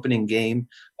were the opening game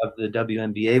of the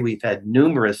WNBA. We've had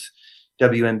numerous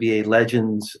WNBA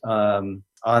legends on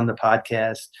the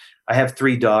podcast. I have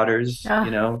 3 daughters,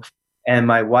 and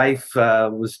my wife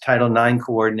was Title IX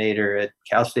coordinator at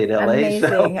Cal State LA. Amazing.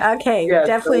 So, okay,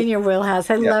 definitely in your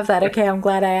wheelhouse. I love that. Okay, I'm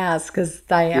glad I asked, because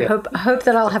I hope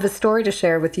that I'll have a story to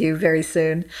share with you very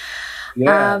soon.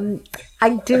 Yeah.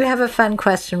 I do have a fun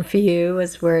question for you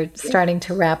as we're starting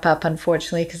to wrap up,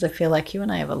 unfortunately, because I feel like you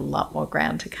and I have a lot more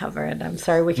ground to cover, and I'm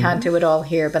sorry we can't do it all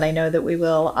here, but I know that we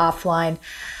will offline.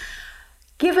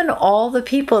 Given all the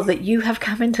people that you have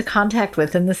come into contact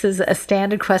with, and this is a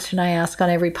standard question I ask on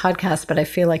every podcast, but I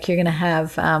feel like you're going to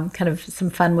have kind of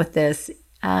some fun with this,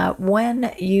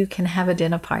 when you can have a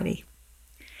dinner party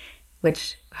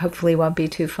which hopefully won't be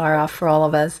too far off for all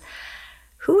of us,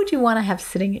 who would you want to have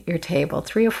sitting at your table?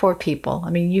 3 or 4 people. I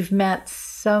mean, you've met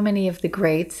so many of the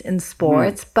greats in Hmm.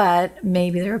 sports, but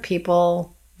maybe there are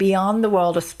people beyond the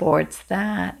world of sports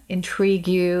that intrigue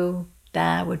you,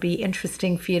 that would be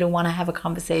interesting for you to want to have a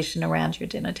conversation around your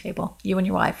dinner table, you and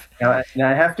your wife. Now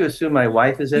I have to assume my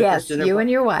wife is at this Yes, dinner you and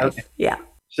party. your Okay. wife. Yeah.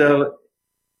 So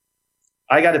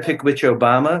I got to pick which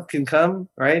Obama can come,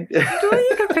 right? Well,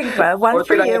 you can pick both. One Or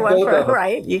for could I you, have one both for, of them?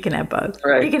 right? You can have both.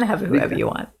 Right. You can have whoever Because, you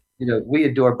want. we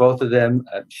adore both of them.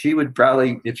 She would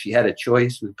probably, if she had a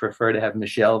choice, would prefer to have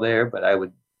Michelle there, but I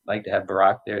would like to have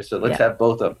Barack there. So let's Yeah, have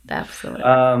both of them. absolutely.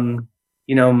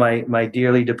 My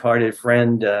dearly departed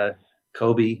friend,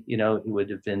 Kobe, it would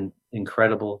have been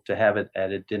incredible to have it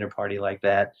at a dinner party like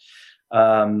that.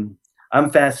 I'm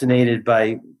fascinated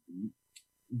by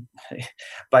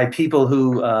people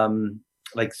who,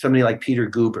 like somebody like Peter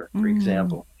Guber, for Mm.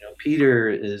 example. Peter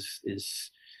is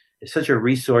such a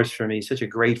resource for me, such a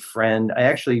great friend. I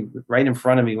actually, right in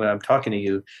front of me when I'm talking to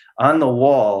you, on the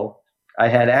wall, I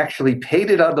had actually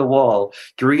painted on the wall,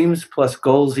 "Dreams plus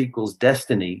goals equals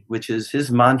destiny," which is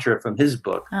his mantra from his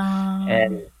book.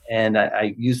 And Oh,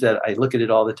 I use that. I look at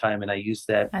it all the time, and I use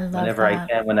that I love whenever I that.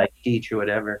 can when I teach or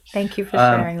whatever. Thank you for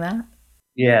Um, sharing that.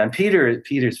 yeah, and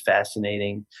Peter's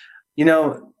fascinating. You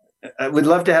know, I would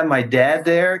love to have my dad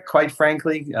there. Quite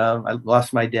frankly, I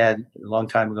lost my dad a long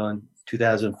time ago in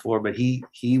 2004, but he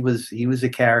was a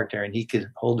character, and he could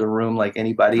hold a room like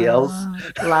anybody else.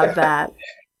 Oh, love that.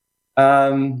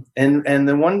 And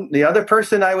the other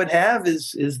person I would have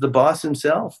is the boss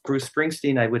himself, Bruce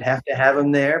Springsteen. I would have to have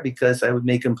him there because I would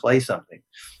make him play something.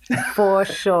 For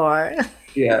sure.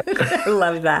 Yeah, I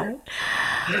love that.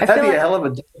 I that'd feel be a like hell of a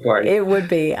dinner party. it would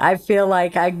be. I feel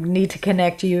like I need to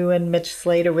connect you and Mitch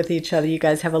Slater with each other. You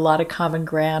guys have a lot of common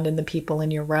ground in the people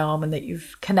in your realm and that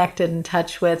you've connected and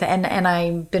touched with. And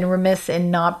I've been remiss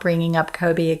in not bringing up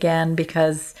Kobe again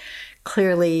because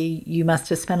clearly you must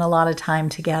have spent a lot of time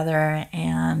together.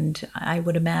 And I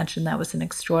would imagine that was an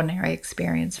extraordinary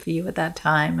experience for you at that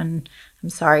time. And I'm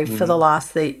sorry for the Mhm.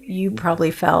 loss that you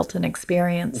probably felt and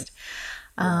experienced.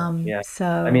 Yeah, yeah.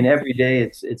 I mean, So every day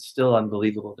it's still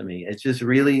unbelievable to me. It's just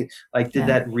really like, did yeah,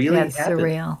 that yeah, really it's happen?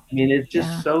 surreal. I mean, it's just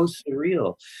Yeah, so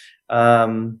surreal.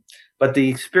 Um, but the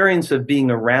experience of being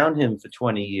around him for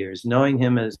 20 years, knowing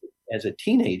him as a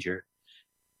teenager,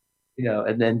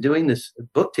 and then doing this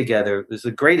book together was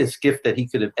the greatest gift that he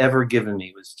could have ever given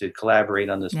me, was to collaborate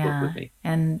on this book with yeah. me.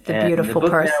 And the And the beautiful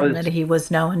book now person that is, he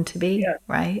was known to be, yeah,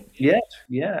 right? yes,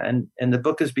 yeah, and the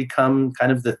book has become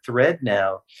kind of the thread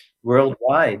now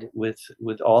worldwide with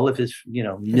all of his, His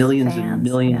millions and fans,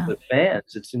 millions yeah. of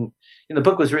fans. The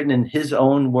book was written in his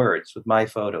own words with my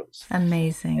photos, and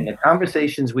Amazing. the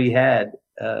conversations we had,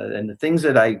 and the things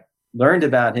that I learned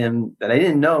about him that I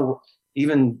didn't know,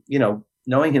 even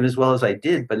knowing him as well as I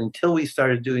did, but until we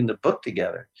started doing the book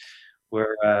together,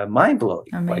 were mind blowing,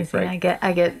 quite Amazing. frankly.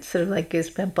 I get sort of like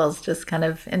goosepimples just kind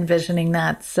of envisioning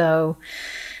that. So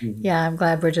Mhm. yeah, I'm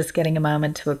glad we're just getting a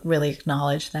moment to really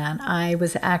acknowledge that. I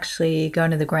was actually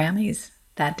going to the Grammys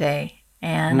that day,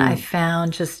 and I Mm,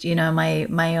 found just,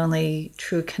 my only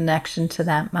true connection to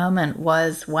that moment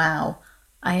was, wow,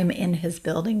 I am in his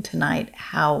building tonight.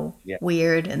 How yeah,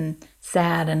 weird and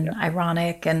sad yeah, and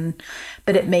ironic, and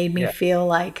but it made me yeah. feel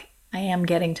like I am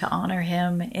getting to honor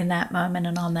him in that moment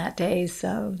and on that day.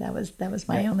 So that was Yeah.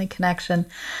 my only connection.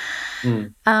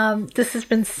 Mm. This has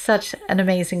been such an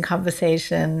amazing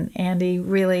conversation, Andy.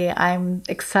 Really, I'm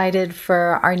excited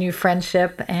for our new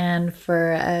friendship and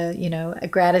for a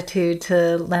gratitude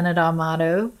to Leonard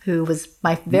Amato, who was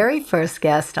my Mm. very first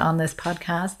guest on this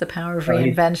podcast, The Power of Oh,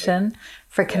 he's great. Reinvention,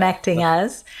 for Yeah. connecting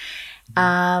us.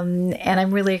 Mhm. And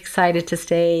I'm really excited to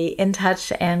stay in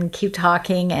touch and keep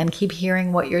talking and keep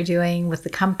hearing what you're doing with the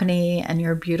company and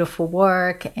your beautiful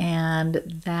work. And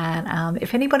that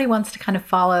if anybody wants to kind of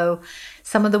follow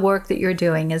some of the work that you're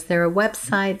doing, is there a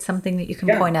website, something that you can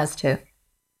Yeah. point us to?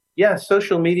 Yeah,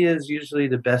 social media is usually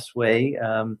the best way.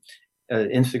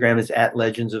 Instagram is at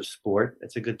Legends of Sport.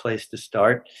 That's a good place to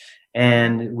start.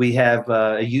 And we have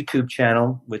a YouTube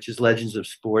channel, which is Legends of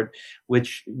Sport,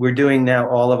 which we're doing now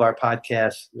all of our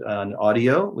podcasts on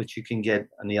audio, which you can get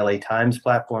on the LA Times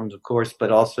platforms, of course,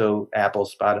 but also Apple,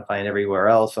 Spotify, and everywhere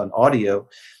else on audio.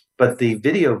 But the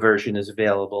video version is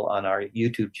available on our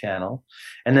YouTube channel.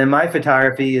 And then my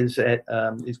photography is it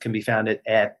can be found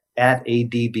at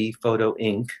ADB Photo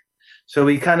Inc. So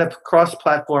we kind of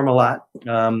cross-platform a lot.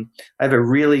 I have a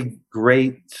really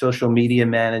great social media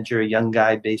manager, a young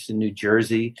guy based in New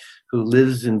Jersey who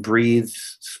lives and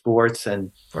breathes sports and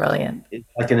Brilliant. it's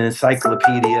like an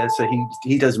encyclopedia. So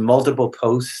he does multiple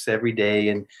posts every day,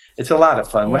 and it's a lot of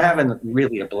fun. We're Yeah. having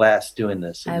really a blast doing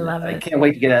this. I And love I it. can't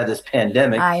wait to get out of this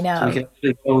pandemic I so we know. can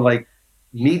actually go like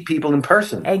meet people in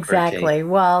person for a change. Exactly.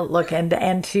 Well, look,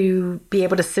 and to be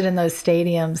able to sit in those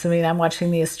stadiums. I mean, I'm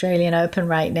watching the Australian Open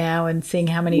right now and seeing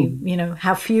how many, Mhm.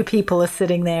 how few people are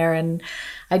sitting there. And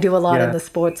I do a lot in Yeah. the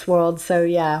sports world. So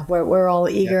yeah, we're all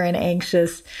eager and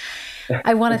anxious.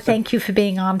 I want to thank you for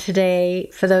being on today.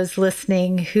 For those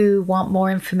listening who want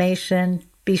more information,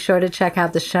 be sure to check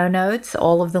out the show notes.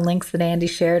 All of the links that Andy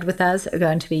shared with us are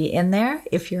going to be in there.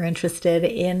 If you're interested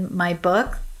in my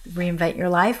book, Reinvent Your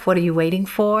Life, What Are You Waiting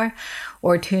For?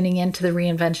 Or tuning into the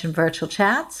Reinvention virtual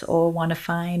chats, or want to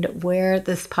find where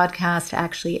this podcast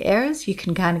actually airs, you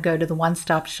can kind of go to the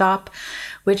one-stop shop,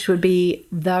 which would be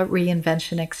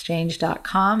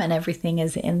thereinventionexchange.com, and everything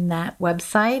is in that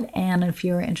website. And if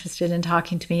you're interested in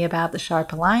talking to me about the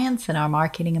Sharp Alliance and our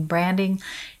marketing and branding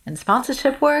and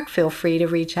sponsorship work, feel free to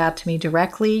reach out to me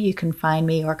directly. You can find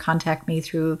me or contact me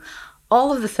through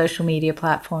all of the social media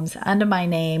platforms under my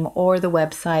name or the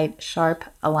website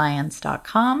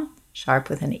sharpalliance.com. Sharp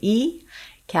with an E.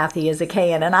 Kathy is a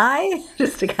K and an I,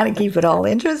 just to kind of keep it all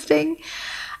interesting.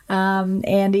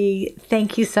 Andy,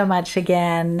 thank you so much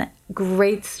again.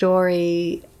 Great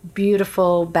story,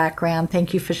 beautiful background.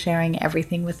 Thank you for sharing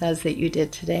everything with us that you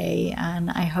did today. And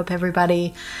I hope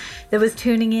everybody that was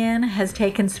tuning in has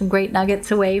taken some great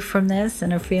nuggets away from this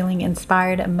and are feeling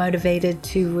inspired and motivated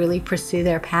to really pursue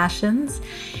their passions.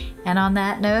 And on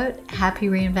that note, happy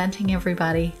reinventing,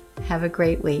 everybody. Have a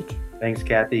great week. Thanks,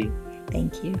 Kathy.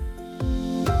 Thank you.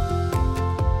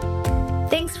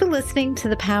 Thanks for listening to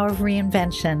The Power of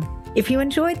Reinvention. If you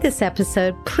enjoyed this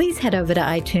episode, please head over to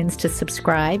iTunes to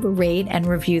subscribe, rate, and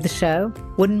review the show.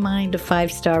 Wouldn't mind a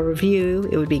 5-star review.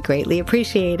 It would be greatly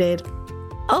appreciated.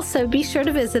 Also, be sure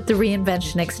to visit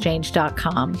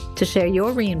thereinventionexchange.com to share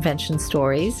your reinvention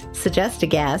stories, suggest a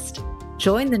guest,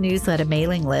 join the newsletter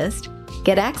mailing list,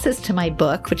 get access to my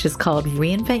book, which is called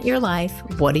Reinvent Your Life,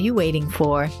 What Are You Waiting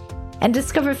For? And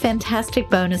discover fantastic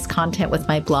bonus content with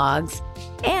my blogs,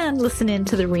 and listen in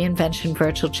to the Reinvention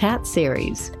virtual chat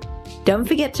series. Don't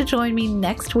forget to join me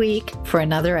next week for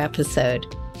another episode.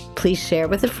 Please share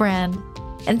with a friend,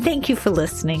 and thank you for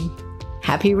listening.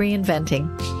 Happy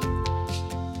reinventing.